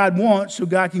what God wants so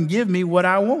God can give me what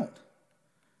I want.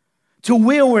 To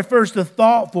will refers to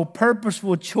thoughtful,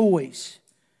 purposeful choice.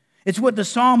 It's what the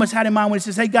psalmist had in mind when he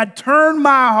says, hey, God, turn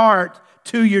my heart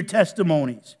to your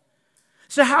testimonies.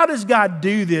 So how does God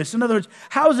do this? In other words,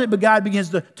 how is it that God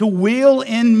begins to will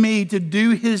in me to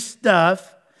do his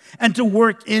stuff and to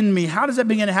work in me? How does that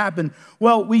begin to happen?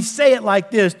 Well, we say it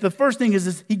like this. The first thing is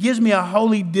this: he gives me a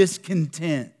holy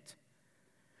discontent.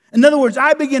 In other words,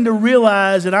 I begin to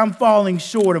realize that I'm falling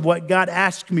short of what God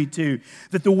asked me to,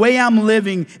 that the way I'm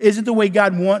living isn't the way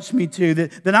God wants me to,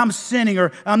 that I'm sinning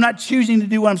or I'm not choosing to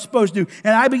do what I'm supposed to do.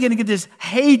 And I begin to get this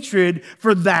hatred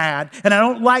for that, and I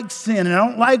don't like sin, and I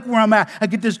don't like where I'm at. I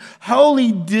get this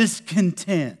holy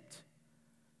discontent.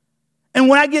 And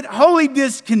when I get holy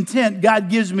discontent, God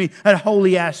gives me a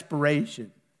holy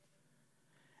aspiration.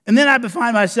 And then I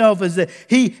find myself as that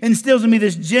he instills in me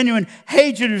this genuine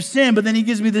hatred of sin, but then he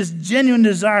gives me this genuine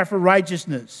desire for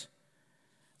righteousness.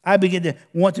 I begin to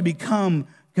want to become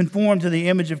conformed to the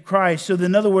image of Christ. So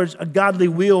in other words, a godly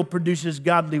will produces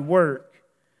godly work.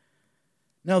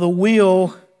 Now the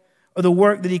will or the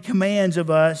work that he commands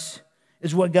of us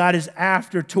is what God is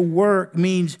after. To work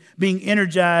means being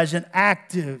energized and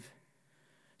active.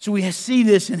 So we see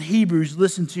this in Hebrews.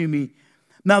 Listen to me.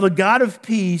 Now the God of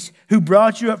peace, who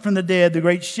brought you up from the dead, the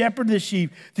great shepherd of the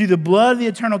sheep, through the blood of the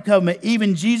eternal covenant,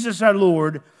 even Jesus our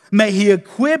Lord, may he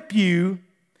equip you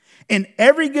in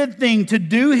every good thing to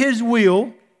do his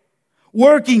will,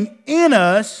 working in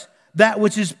us that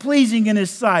which is pleasing in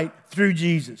his sight through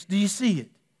Jesus. Do you see it?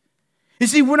 You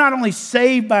see, we're not only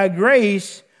saved by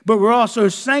grace, but we're also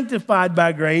sanctified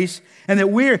by grace, and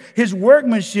that we're his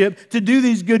workmanship to do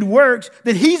these good works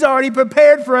that he's already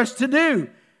prepared for us to do.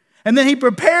 And then he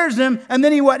prepares them, and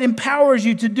then he empowers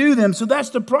you to do them. So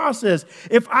that's the process.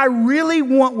 If I really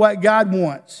want what God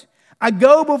wants, I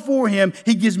go before him.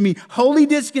 He gives me holy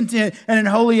discontent and a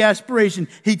holy aspiration.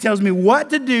 He tells me what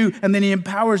to do, and then he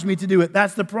empowers me to do it.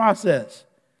 That's the process.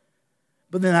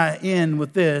 But then I end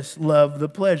with this: love the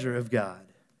pleasure of God.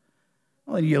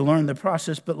 Not only do you learn the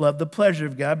process, but love the pleasure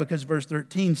of God, because verse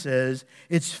 13 says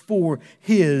it's for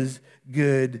his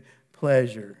good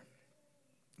pleasure.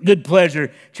 Good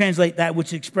pleasure, translate that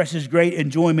which expresses great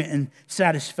enjoyment and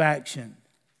satisfaction.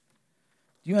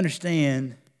 Do you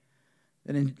understand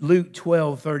that in Luke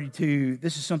 12:32,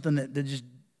 this is something that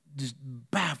just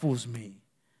baffles me.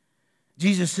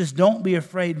 Jesus says, "Don't be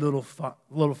afraid, little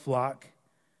flock,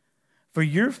 for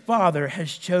your Father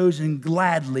has chosen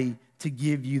gladly to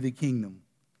give you the kingdom."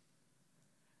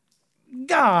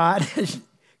 God has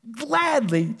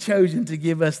gladly chosen to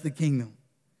give us the kingdom.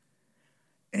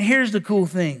 And here's the cool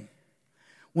thing.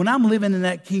 When I'm living in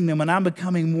that kingdom and I'm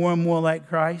becoming more and more like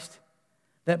Christ,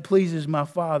 that pleases my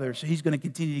Father. So he's going to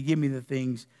continue to give me the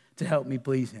things to help me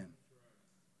please him.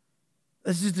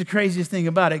 That's just the craziest thing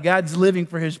about it. God's living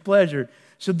for his pleasure.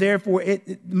 So therefore,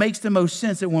 it makes the most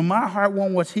sense that when my heart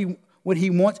wants what he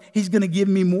wants, he's going to give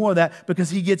me more of that, because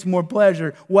he gets more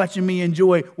pleasure watching me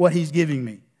enjoy what he's giving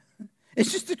me.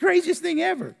 It's just the craziest thing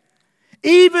ever.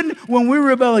 Even when we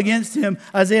rebel against him,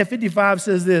 Isaiah 55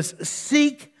 says this: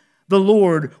 "Seek the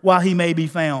Lord while he may be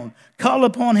found. Call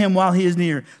upon him while he is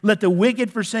near. Let the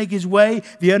wicked forsake his way,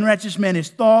 the unrighteous man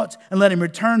his thoughts, and let him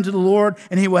return to the Lord,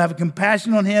 and he will have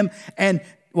compassion on him, and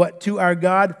to our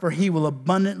God, for he will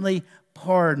abundantly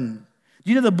pardon."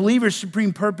 Do you know the believer's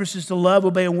supreme purpose is to love,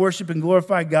 obey, and worship and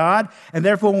glorify God? And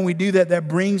therefore, when we do that, that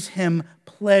brings him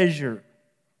pleasure.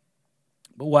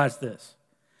 But watch this.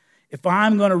 If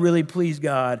I'm going to really please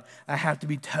God, I have to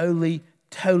be totally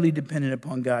dependent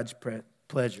upon God's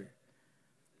pleasure.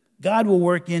 God will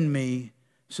work in me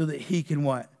so that he can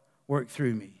what? Work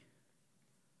through me.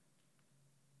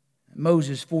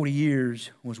 Moses, 40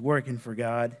 years, was working for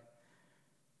God.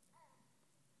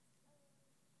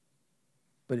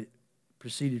 But it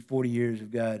preceded 40 years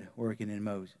of God working in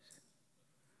Moses.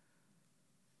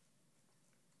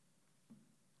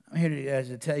 I'm here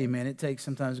to tell you, man,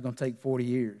 sometimes it's going to take 40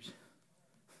 years.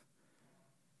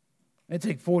 It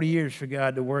take 40 years for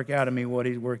God to work out of me what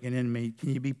he's working in me.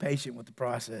 Can you be patient with the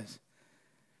process?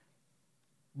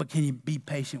 But can you be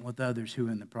patient with others who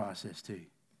are in the process too?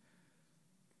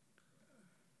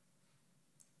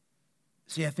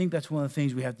 See, I think that's one of the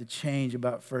things we have to change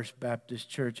about First Baptist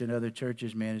Church and other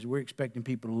churches, man, is we're expecting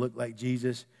people to look like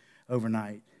Jesus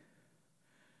overnight.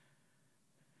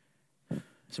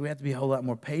 So we have to be a whole lot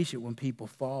more patient when people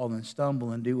fall and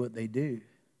stumble and do what they do,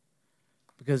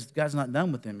 because God's not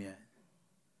done with them yet.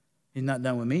 He's not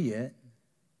done with me yet.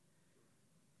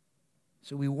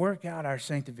 So we work out our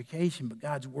sanctification, but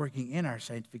God's working in our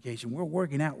sanctification. We're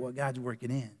working out what God's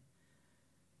working in.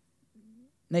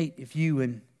 Nate, if you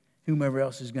and whomever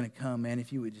else is going to come, man,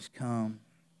 if you would just come.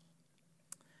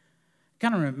 I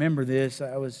kind of remember this.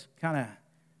 I was kind of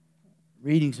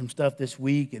reading some stuff this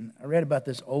week, and I read about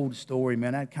this old story,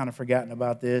 man. I'd kind of forgotten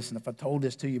about this, and if I told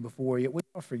this to you before, would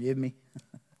y'all forgive me?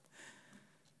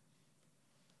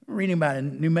 reading about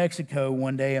in New Mexico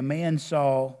one day, a man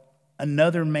saw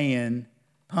another man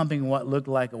pumping what looked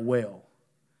like a well.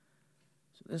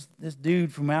 So this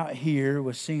dude from out here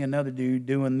was seeing another dude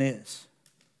doing this.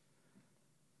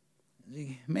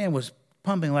 The man was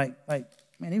pumping like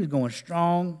man, he was going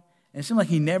strong, and it seemed like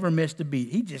he never missed a beat.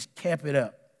 He just kept it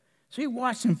up. So he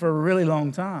watched him for a really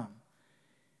long time.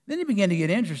 Then he began to get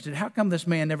interested. How come this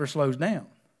man never slows down?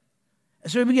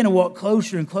 And so he began to walk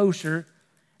closer and closer.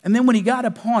 And then when he got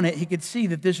upon it, he could see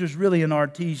that this was really an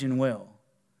artesian well.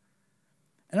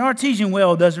 An artesian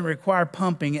well doesn't require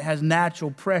pumping. It has natural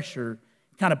pressure.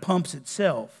 It kind of pumps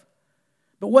itself.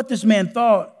 But what this man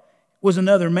thought was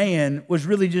another man was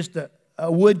really just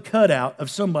a wood cutout of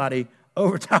somebody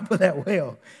over top of that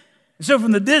well. So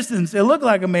from the distance, it looked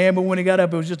like a man, but when he got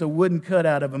up, it was just a wooden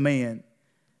cutout of a man.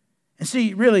 And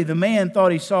see, really, the man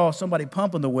thought he saw somebody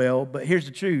pumping the well, but here's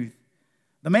the truth.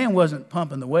 The man wasn't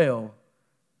pumping the well.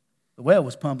 The well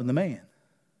was pumping the man.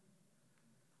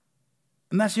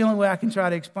 And that's the only way I can try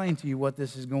to explain to you what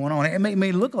this is going on. It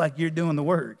may look like you're doing the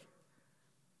work,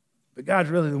 but God's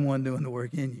really the one doing the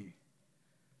work in you.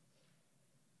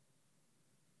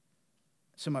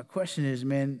 So my question is,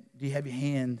 man, do you have your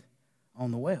hand on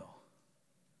the well?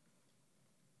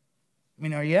 I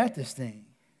mean, are you at this thing?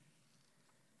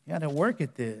 You got to work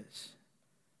at this.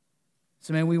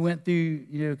 So, man, we went through,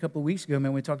 a couple of weeks ago,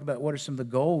 man, we talked about what are some of the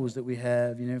goals that we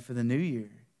have, for the new year.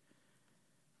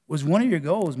 Was one of your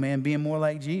goals, man, being more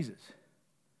like Jesus?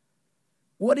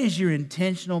 What is your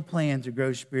intentional plan to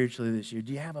grow spiritually this year?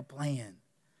 Do you have a plan?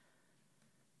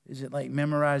 Is it like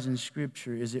memorizing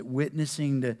Scripture? Is it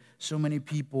witnessing to so many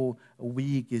people a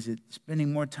week? Is it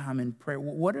spending more time in prayer?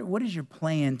 What is your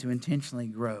plan to intentionally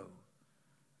grow?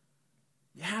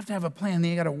 You have to have a plan,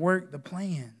 then you got to work the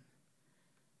plan.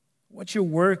 What's your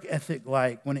work ethic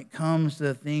like when it comes to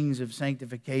the things of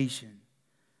sanctification?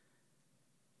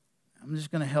 I'm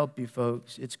just going to help you,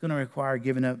 folks. It's going to require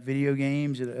giving up video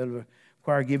games. It'll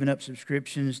require giving up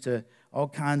subscriptions to all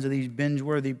kinds of these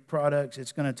binge-worthy products.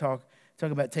 It's going to talk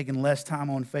about taking less time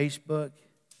on Facebook,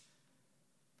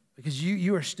 because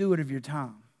you are a steward of your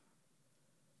time.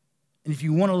 And if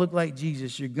you want to look like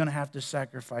Jesus, you're going to have to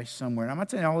sacrifice somewhere. And I'm not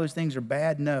telling you all those things are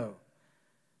bad, no.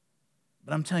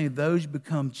 But I'm telling you, those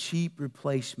become cheap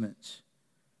replacements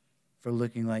for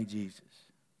looking like Jesus.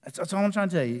 That's all I'm trying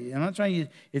to tell you. I'm not trying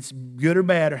to, it's good or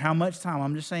bad or how much time.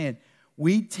 I'm just saying,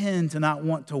 we tend to not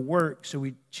want to work, so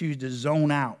we choose to zone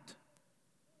out.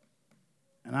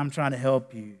 And I'm trying to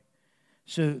help you.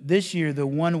 So this year, the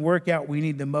one workout we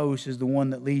need the most is the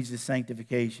one that leads to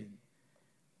sanctification.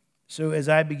 So as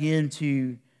I begin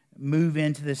to move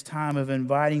into this time of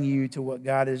inviting you to what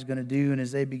God is going to do, and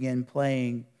as they begin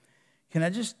playing, can I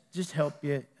just help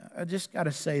you? I just got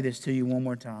to say this to you one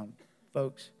more time,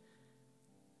 folks.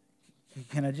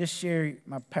 Can I just share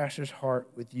my pastor's heart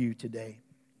with you today?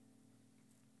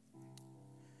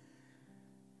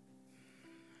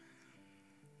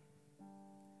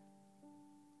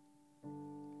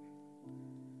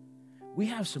 We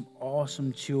have some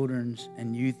awesome children's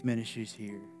and youth ministries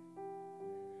here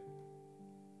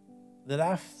that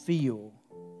I feel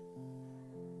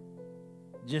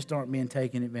just aren't being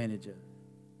taken advantage of.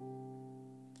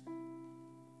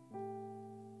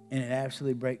 And it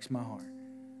absolutely breaks my heart.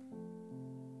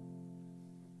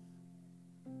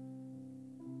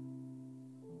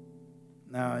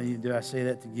 Now, do I say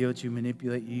that to guilt you,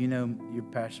 manipulate you? You know your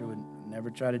pastor would never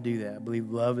try to do that. I believe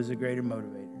love is a greater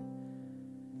motivator.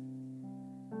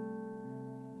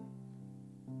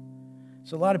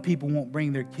 So a lot of people won't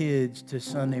bring their kids to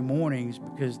Sunday mornings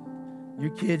because your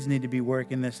kids need to be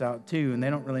working this out too, and they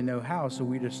don't really know how, so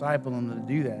we disciple them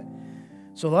to do that.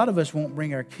 So a lot of us won't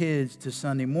bring our kids to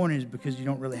Sunday mornings because you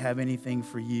don't really have anything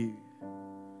for you.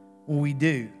 Well, we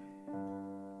do.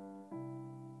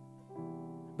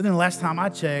 But then the last time I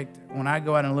checked, when I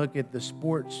go out and look at the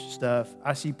sports stuff,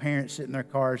 I see parents sit in their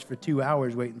cars for 2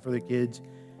 hours waiting for their kids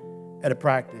at a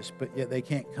practice, but yet they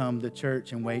can't come to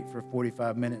church and wait for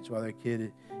 45 minutes while their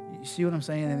kid... You see what I'm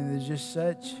saying? And there's just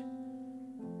such...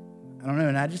 I don't know,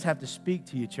 and I just have to speak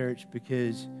to you, church,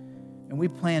 because... And we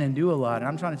plan and do a lot, and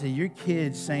I'm trying to tell you, your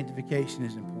kids' sanctification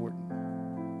is important.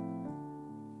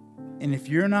 And if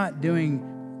you're not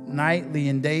doing nightly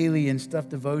and daily and stuff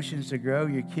devotions to grow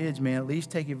your kids, man, at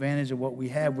least take advantage of what we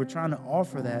have. We're trying to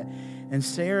offer that. And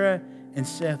Sarah and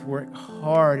Seth work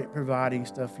hard at providing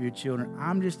stuff for your children.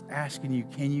 I'm just asking you,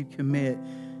 can you commit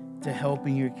to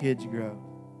helping your kids grow?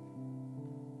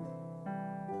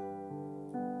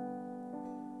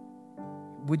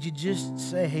 Would you just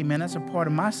say, hey, man, that's a part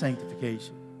of my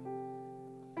sanctification?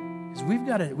 Because we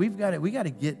got to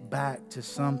get back to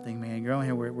something, man, growing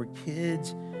here where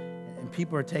kids And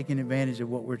people are taking advantage of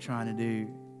what we're trying to do.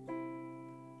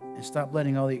 And stop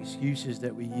letting all the excuses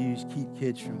that we use keep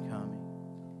kids from coming.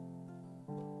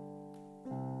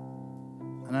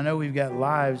 And I know we've got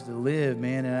lives to live,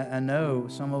 man. And I know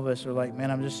some of us are like, man,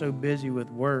 I'm just so busy with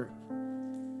work.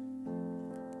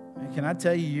 And can I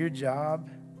tell you, your job,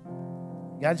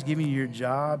 God's giving you your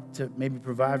job to maybe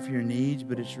provide for your needs,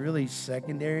 but it's really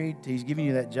secondary. He's giving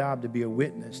you that job to be a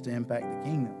witness to impact the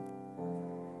kingdom.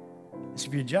 So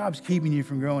if your job's keeping you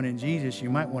from growing in Jesus, you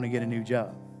might want to get a new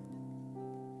job.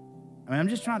 I mean, I'm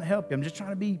just trying to help you. I'm just trying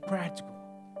to be practical.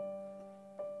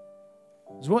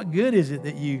 Because what good is it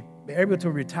that you are able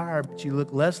to retire, but you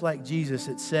look less like Jesus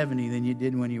at 70 than you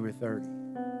did when you were 30?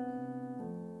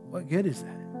 What good is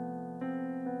that?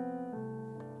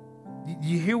 Do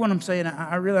you hear what I'm saying?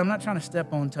 I'm not trying to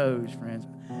step on toes, friends.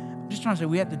 I'm just trying to say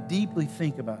we have to deeply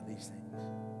think about these things.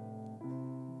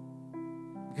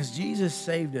 Because Jesus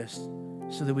saved us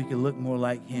so that we could look more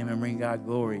like him and bring God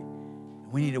glory.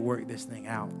 We need to work this thing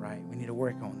out, right? We need to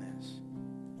work on this.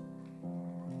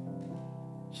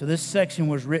 So this section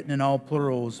was written in all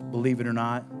plurals, believe it or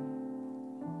not.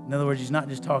 In other words, he's not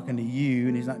just talking to you,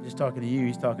 and he's not just talking to you,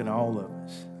 he's talking to all of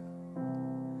us.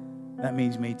 That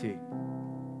means me too.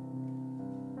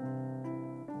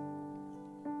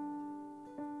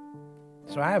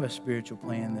 So I have a spiritual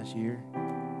plan this year.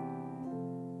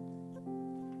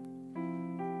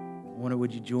 I wonder,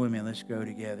 would you join me and let's go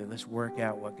together. Let's work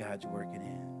out what God's working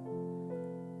in.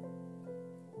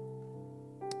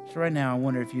 So right now, I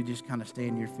wonder if you just kind of stay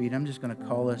on your feet. I'm just going to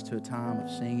call us to a time of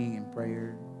singing and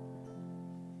prayer.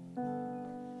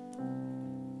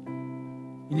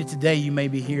 You know, today you may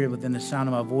be here within the sound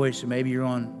of my voice, or maybe you're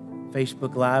on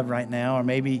Facebook Live right now, or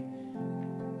maybe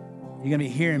you're going to be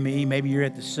hearing me. Maybe you're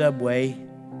at the subway.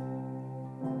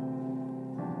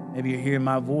 Maybe you're hearing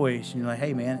my voice, and you're like,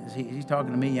 hey, man, is he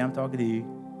talking to me? Yeah, I'm talking to you.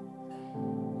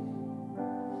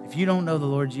 If you don't know the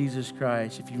Lord Jesus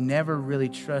Christ, if you've never really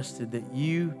trusted that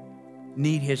you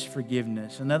need his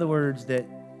forgiveness, in other words, that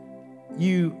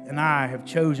you and I have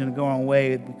chosen to go our own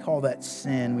way, we call that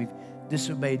sin. We've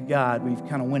disobeyed God. We've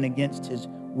kind of went against his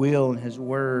will and his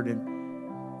word,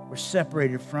 and we're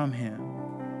separated from him.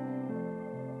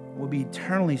 We'll be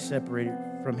eternally separated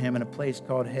from him in a place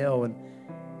called hell. And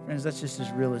friends, that's just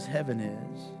as real as heaven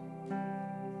is.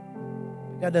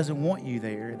 God doesn't want you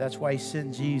there. That's why he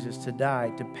sent Jesus to die,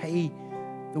 to pay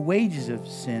the wages of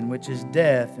sin, which is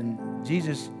death. And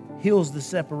Jesus heals the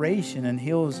separation and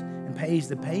heals and pays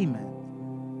the payment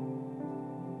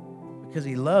because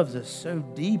he loves us so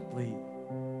deeply.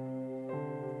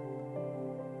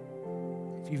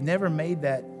 If you've never made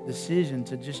that decision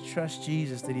to just trust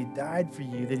Jesus, that he died for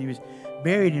you, that he was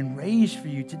buried and raised for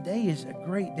you, today is a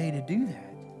great day to do that.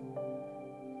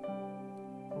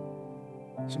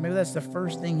 So maybe that's the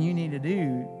first thing you need to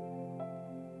do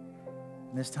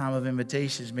in this time of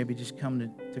invitations. Maybe just come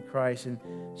to Christ. And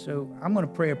so I'm going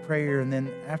to pray a prayer, and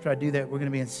then after I do that, we're going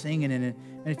to be singing. And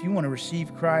if you want to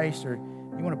receive Christ, or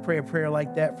you want to pray a prayer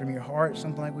like that from your heart,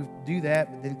 something like we do that,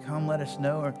 but then come let us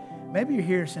know. Or maybe you're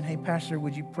here saying, hey, Pastor,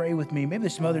 would you pray with me? Maybe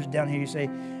there's some others down here. You say,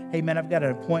 hey, man, I've got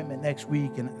an appointment next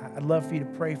week, and I'd love for you to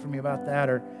pray for me about that.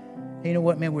 Or, hey, you know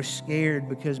what, man, we're scared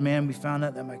because, man, we found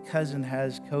out that my cousin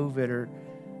has COVID, or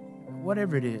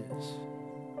whatever it is.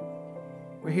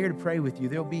 We're here to pray with you.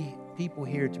 There'll be people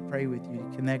here to pray with you,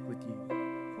 to connect with you.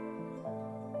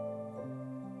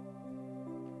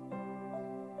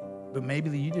 But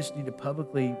maybe you just need to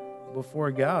publicly, before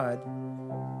God,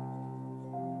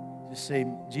 just say,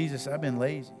 Jesus, I've been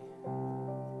lazy.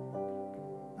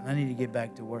 I need to get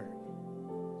back to work.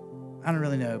 I don't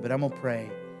really know, but I'm going to pray.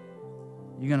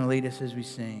 You're going to lead us as we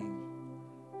sing.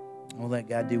 We'll let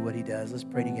God do what he does. Let's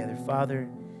pray together. Father,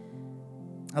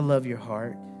 I love your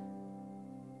heart.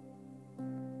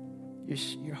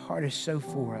 Your heart is so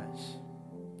for us.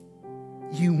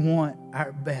 You want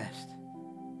our best.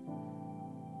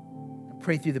 I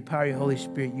pray through the power of your Holy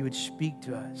Spirit, you would speak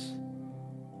to us.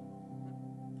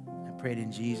 I pray it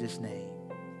in Jesus' name.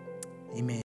 Amen.